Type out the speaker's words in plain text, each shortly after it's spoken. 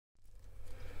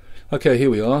Okay, here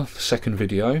we are, the second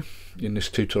video in this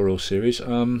tutorial series.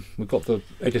 We've got the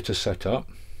editor set up.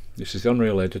 This is the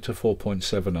Unreal Editor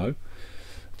 4.70.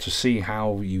 To see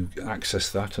how you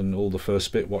access that and all the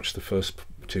first bit, watch the first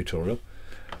tutorial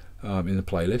in the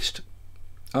playlist.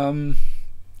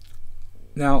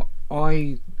 Now,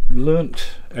 I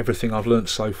learnt everything I've learnt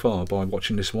so far by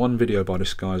watching this one video by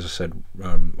this guy, as I said,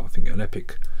 I think an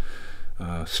epic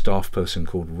staff person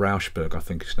called Rauschberg, I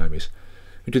think his name is.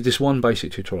 We did this one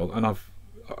basic tutorial, and I've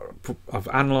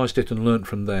analysed it and learnt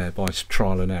from there by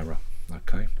trial and error,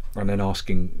 okay, and then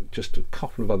asking just a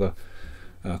couple of other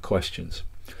questions.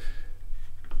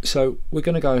 So we're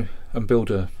going to go and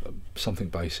build something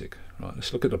basic, right?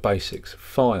 Let's look at the basics.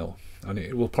 File, and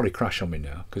it will probably crash on me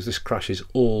now because this crashes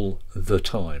all the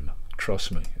time.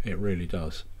 Trust me, it really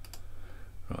does.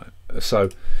 Right. So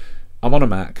I'm on a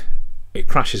Mac. It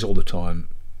crashes all the time.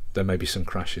 There may be some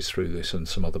crashes through this and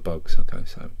some other bugs. Okay,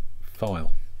 so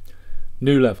file,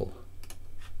 new level.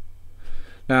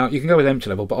 Now you can go with empty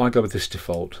level, but I go with this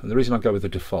default, and the reason I go with the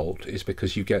default is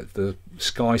because you get the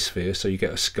sky sphere, so you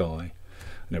get a sky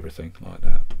and everything like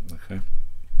that. Okay,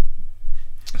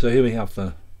 so here we have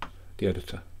the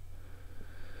editor.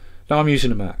 Now I'm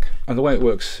using a Mac, and the way it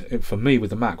works for me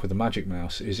with the Mac with the Magic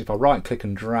Mouse is if I right click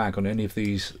and drag on any of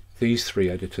these three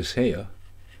editors here,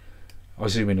 I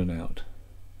zoom in and out.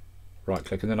 Right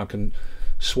click, and then I can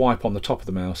swipe on the top of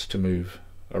the mouse to move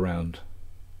around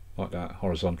like that,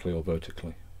 horizontally or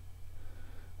vertically.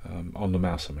 On the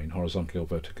mouse, I mean, horizontally or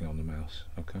vertically on the mouse.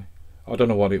 Okay, I don't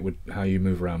know how you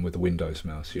move around with the Windows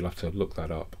mouse. You'll have to look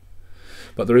that up.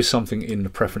 But there is something in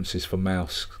the preferences for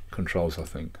mouse controls, I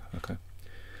think. Okay.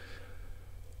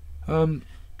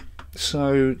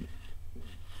 So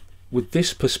with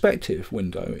this perspective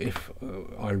window, if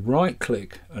I right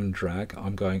click and drag,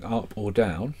 I'm going up or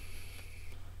down.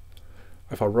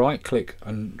 If I right click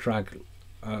and drag,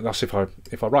 that's if I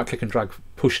right click and drag,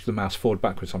 push the mouse forward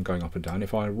backwards, I'm going up and down.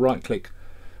 If I right click,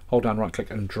 hold down right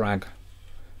click and drag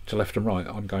to left and right,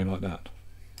 I'm going like that.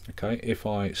 Okay, if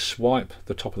I swipe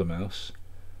the top of the mouse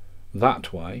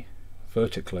that way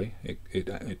vertically,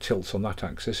 it tilts on that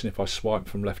axis, and if I swipe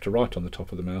from left to right on the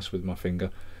top of the mouse with my finger,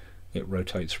 it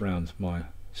rotates around my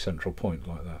central point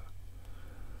like that.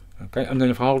 Okay, and then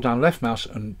if I hold down left mouse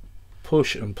and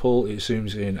push and pull, it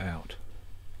zooms in out.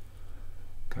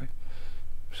 Okay,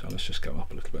 so let's just go up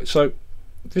a little bit. So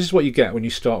this is what you get when you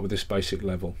start with this basic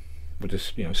level, with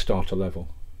this, you know, starter level.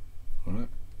 All right,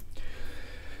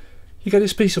 you get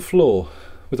this piece of floor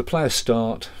with a player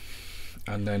start,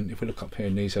 and then if we look up here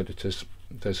in these editors,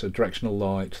 there's a directional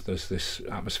light, there's this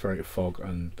atmospheric fog,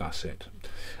 and that's it.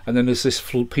 And then there's this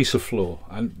piece of floor,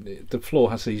 and the floor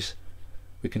has these,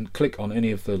 we can click on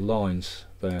any of the lines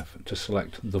there to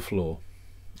select the floor,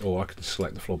 or I can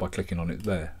select the floor by clicking on it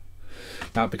there.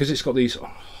 Now because it's got these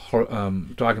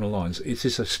diagonal lines, it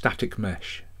is a static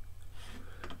mesh.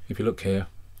 If you look here,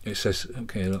 it says,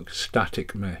 okay, look,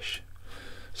 static mesh.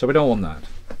 So we don't want that.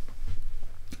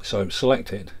 So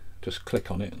select it, just click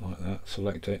on it like that,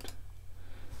 select it,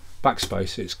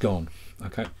 backspace, it's gone.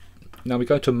 Okay, now we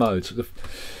go to modes. The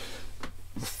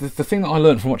thing that I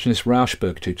learned from watching this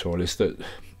Rauschberg tutorial is that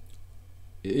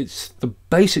it's the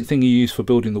basic thing you use for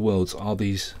building the worlds are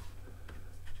these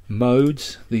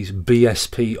modes, these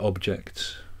Bsp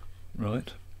objects,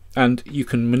 right? And you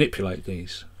can manipulate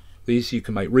these you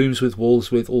can make rooms with,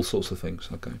 walls with, all sorts of things.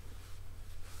 Okay,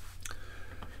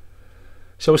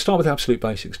 so we'll start with absolute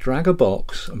basics. Drag a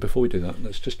box, and before we do that,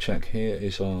 let's just check. Here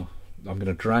is our, I'm going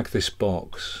to drag this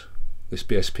box, this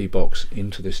BSP box,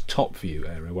 into this top view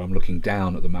area where I'm looking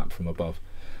down at the map from above.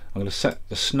 I'm going to set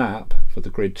the snap for the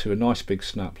grid to a nice big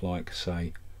snap, like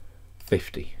say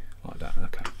 50, like that.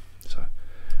 Okay, so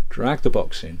drag the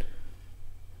box in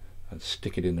and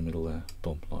stick it in the middle there,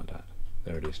 boom, like that.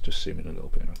 There it is, just zoom in a little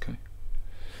bit. Okay,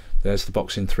 there's the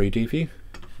box in 3D view.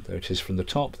 There it is from the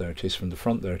top, there it is from the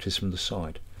front, there it is from the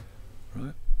side.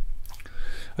 Right.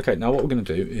 Okay, now what we're going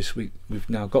to do is we've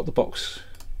now got the box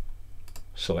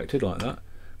selected like that.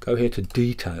 Go here to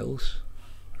details,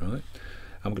 right?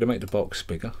 I'm going to make the box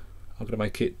bigger. I'm going to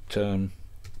make it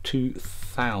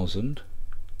 2000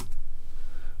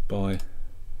 by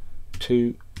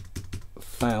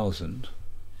 2000.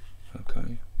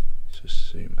 Okay, let's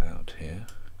just zoom out here.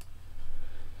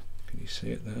 Can you see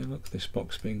it there? Look, this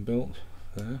box being built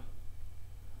there.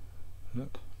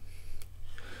 Look.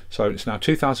 So it's now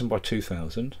 2000 by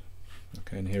 2000.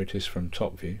 Okay, and here it is from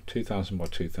top view, 2000 by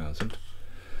 2000.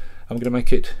 I'm going to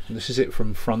make it, this is it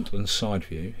from front and side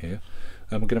view here,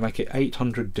 and we're going to make it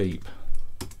 800 deep,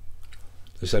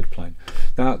 the Z plane.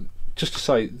 Now just to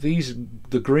say,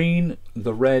 the green,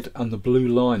 the red and the blue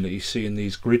line that you see in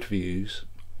these grid views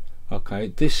Okay,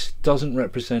 this doesn't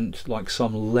represent like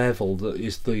some level that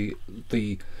is the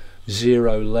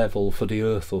zero level for the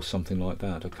Earth or something like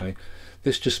that. Okay,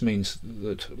 this just means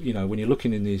that, you know, when you're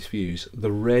looking in these views,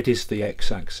 the red is the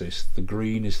x-axis, the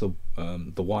green is the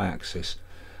y-axis,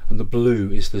 and the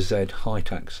blue is the z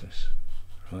height axis.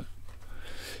 Right.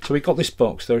 So we got this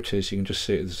box. There it is. You can just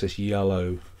see it. There's this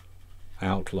yellow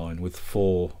outline with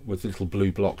little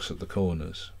blue blocks at the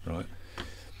corners. Right.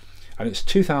 And it's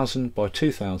 2000 by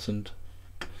 2000,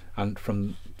 and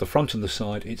from the front and the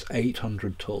side it's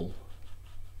 800 tall.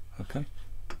 Okay,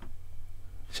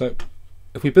 so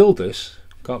if we build this,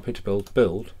 go up here to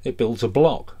build, it builds a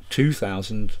block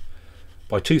 2000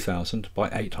 by 2000 by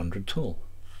 800 tall.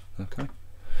 Okay,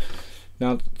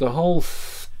 now the whole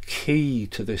key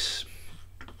to this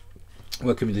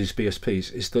working with these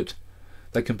BSPs is that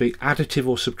they can be additive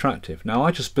or subtractive. Now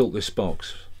I just built this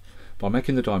box by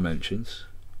making the dimensions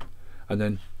and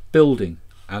then building,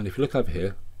 and if you look over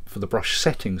here for the brush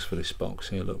settings for this box,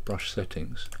 here look, brush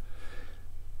settings,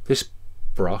 this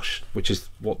brush, which is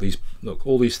what these, look,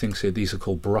 all these things here, these are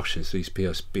called brushes, these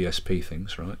BSP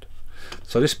things, right?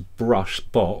 So this brush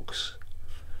box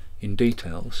in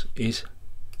details is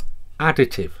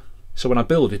additive. So when I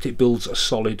build it, it builds a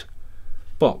solid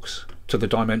box to the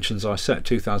dimensions I set,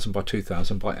 2000 by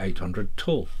 2000 by 800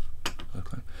 tall.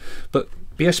 Okay, but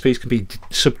BSPs can be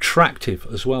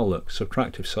subtractive as well. Look,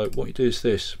 subtractive. So what you do is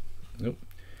this. Nope.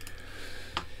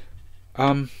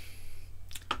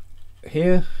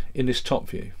 Here in this top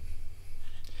view,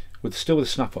 still with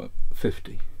snap at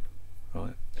 50,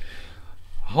 right?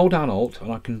 Hold down Alt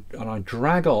and I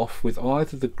drag off with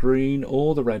either the green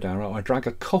or the red arrow. I drag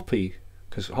a copy,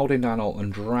 because holding down Alt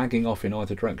and dragging off in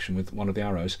either direction with one of the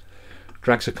arrows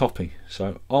drags a copy.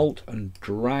 So Alt and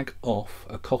drag off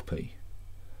a copy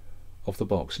of the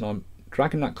box, and I'm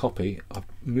dragging that copy. I've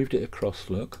moved it across,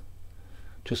 look,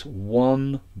 just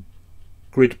one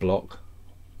grid block,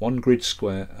 one grid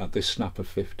square at this snap of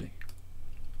 50,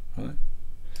 right?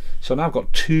 So now I've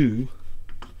got two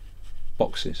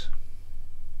boxes,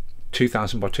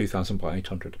 2000 by 2000 by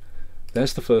 800.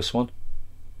 There's the first one,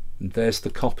 and there's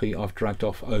the copy I've dragged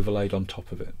off, overlaid on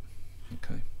top of it.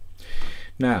 Okay,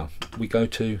 now we go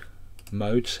to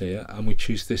modes here and we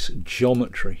choose this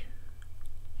geometry,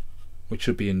 which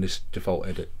should be in this default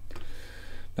edit.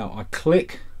 Now I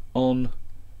click on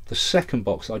the second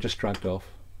box I just dragged off,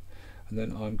 and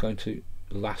then I'm going to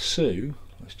lasso,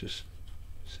 let's just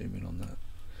zoom in on that,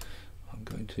 I'm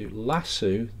going to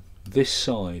lasso this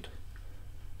side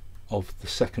of the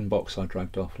second box I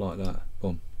dragged off like that.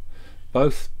 Boom.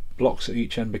 Both blocks at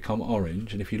each end become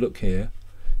orange, and if you look here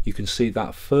you can see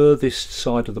that furthest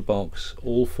side of the box,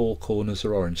 all four corners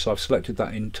are orange. So I've selected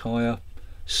that entire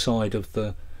side of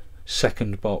the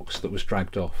second box that was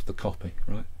dragged off, the copy,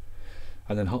 right?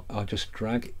 And then I just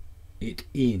drag it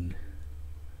in,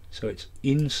 so it's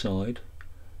inside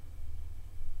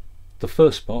the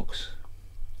first box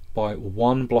by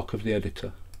one block of the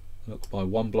editor. Look, by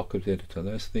one block of the editor.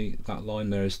 There's that line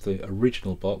there is the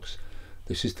original box,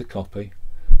 this is the copy.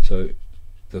 So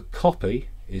the copy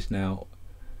is now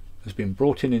has been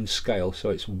brought in scale,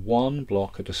 so it's one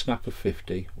block at a snap of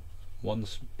 50, one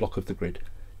block of the grid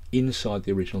inside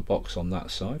the original box on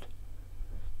that side,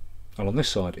 and on this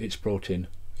side it's brought in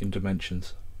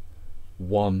dimensions,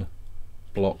 one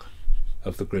block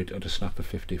of the grid at a snap of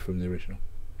 50 from the original.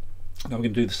 Now we're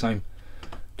going to do the same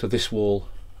to this wall,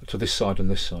 to this side and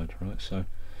this side, right? So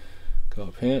go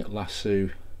up here,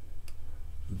 lasso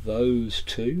those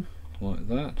two like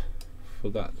that for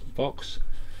that box.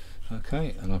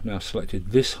 Okay, and I've now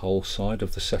selected this whole side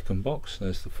of the second box.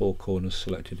 There's the four corners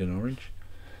selected in orange,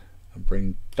 and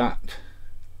bring that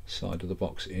side of the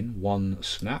box in one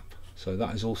snap. So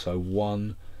that is also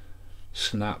one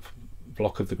snap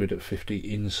block of the grid at 50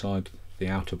 inside the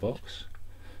outer box.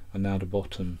 And now the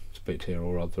bottom bit here,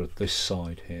 or rather this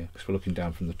side here, because we're looking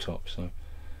down from the top. So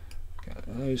get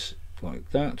those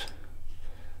like that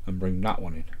and bring that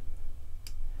one in.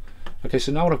 Okay,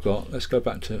 so now what I've got, let's go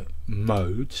back to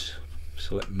modes,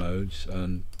 select modes,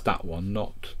 and that one,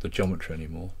 not the geometry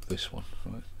anymore, this one,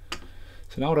 right?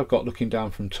 So now what I've got looking down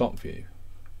from top view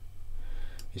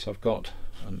is I've got,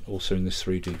 and also in this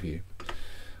 3D view,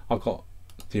 I've got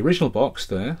the original box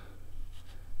there,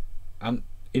 and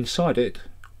inside it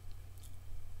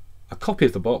a copy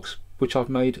of the box which I've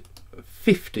made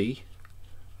 50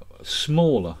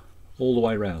 smaller all the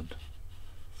way around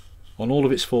on all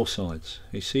of its four sides.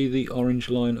 You see the orange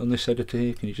line on this editor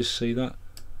here? Can you just see that?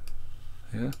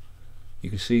 Yeah, you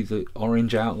can see the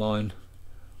orange outline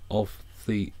of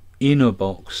the inner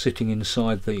box sitting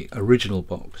inside the original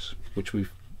box, which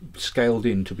we've scaled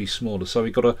in to be smaller. So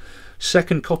we've got a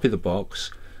second copy of the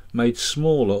box made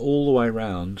smaller all the way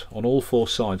around on all four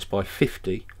sides by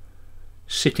 50,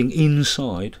 sitting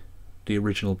inside the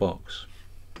original box.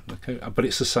 Okay, but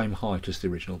it's the same height as the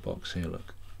original box here,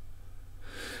 look.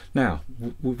 Now,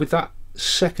 with that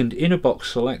second inner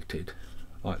box selected,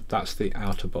 like that's the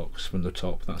outer box from the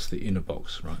top, that's the inner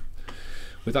box, right?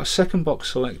 With that second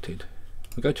box selected,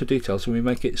 we go to details and we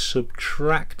make it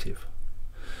subtractive.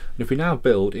 And if we now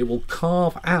build, it will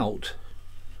carve out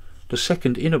the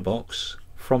second inner box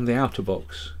from the outer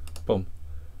box, boom,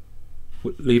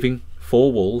 leaving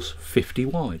four walls 50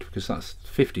 wide, because that's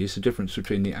 50 is the difference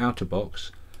between the outer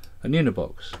box and the inner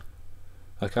box.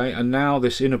 Okay, and now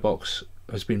this inner box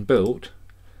has been built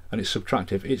and it's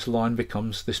subtractive, its line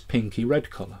becomes this pinky red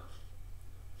colour.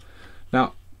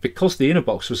 Now, because the inner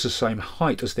box was the same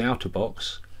height as the outer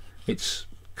box, it's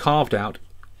carved out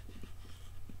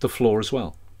the floor as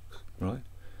well, right?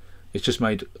 It's just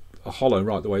made a hollow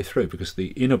right the way through, because the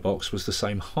inner box was the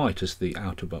same height as the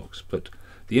outer box, but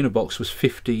the inner box was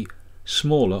 50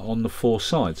 smaller on the four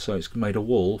sides, so it's made a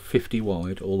wall 50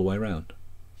 wide all the way around.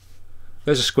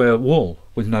 There's a square wall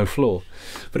with no floor.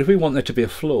 But if we want there to be a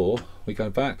floor, we go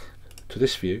back to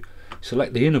this view,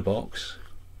 select the inner box,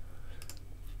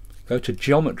 go to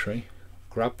geometry,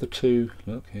 grab the two,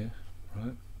 look here,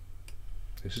 right,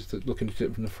 this is looking at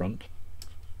it from the front,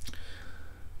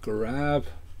 grab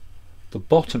the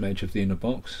bottom edge of the inner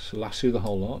box, so lasso the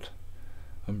whole lot,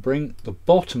 and bring the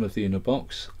bottom of the inner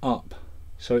box up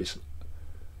so it's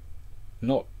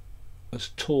not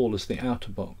as tall as the outer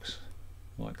box,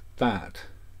 like that.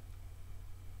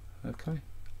 Okay,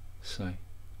 so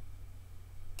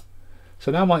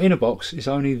now my inner box is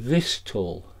only this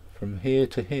tall from here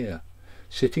to here,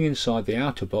 sitting inside the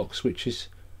outer box, which is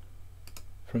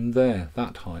from there,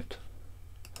 that height.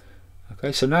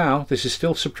 Okay, so now this is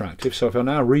still subtractive, so if I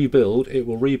now rebuild, it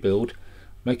will rebuild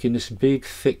making this big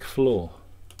thick floor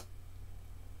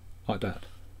like that.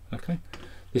 Okay,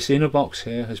 this inner box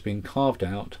here has been carved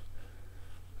out,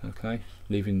 okay,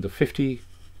 leaving the 50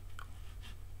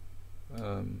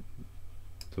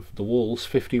 the walls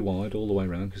 50 wide all the way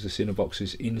around, because this inner box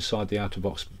is inside the outer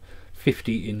box,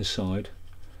 50 inside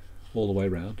all the way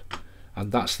around,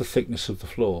 and that's the thickness of the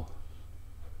floor.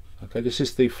 Okay, this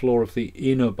is the floor of the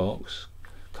inner box,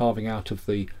 carving out of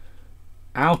the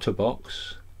outer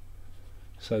box,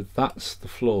 so that's the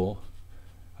floor,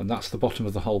 and that's the bottom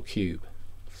of the whole cube.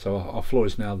 So our floor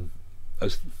is now,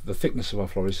 as the thickness of our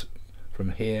floor is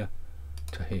from here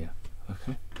to here.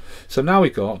 Okay, so now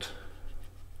we've got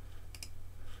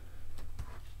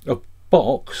a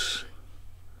box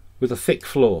with a thick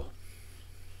floor,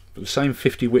 but the same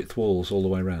 50 width walls all the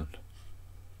way around.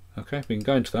 Okay, we can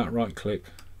go into that, right click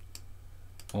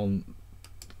on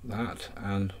that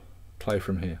and play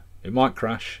from here. It might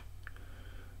crash,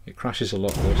 it crashes a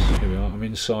lot this. Here we are, I'm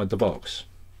inside the box.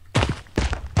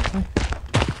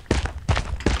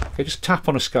 Okay, just tap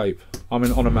on escape. I'm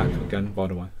on a Mac again, by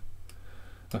the way.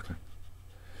 Okay,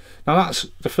 now that's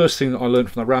the first thing that I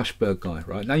learned from the Rauschberg guy.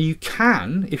 Right, now you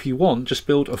can, if you want, just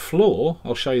build a floor.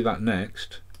 I'll show you that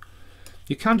next.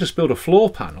 You can just build a floor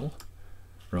panel,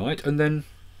 right, and then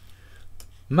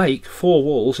make four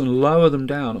walls and lower them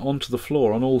down onto the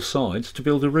floor on all sides to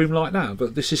build a room like that.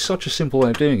 But this is such a simple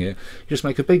way of doing it. You just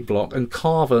make a big block and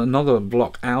carve another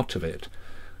block out of it,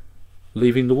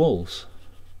 leaving the walls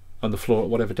and the floor at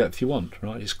whatever depth you want,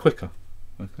 right? It's quicker.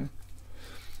 Okay,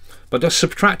 but the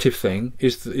subtractive thing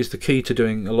is the key to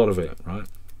doing a lot of it, right?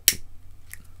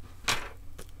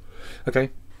 Okay,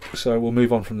 so we'll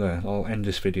move on from there. I'll end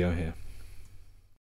this video here.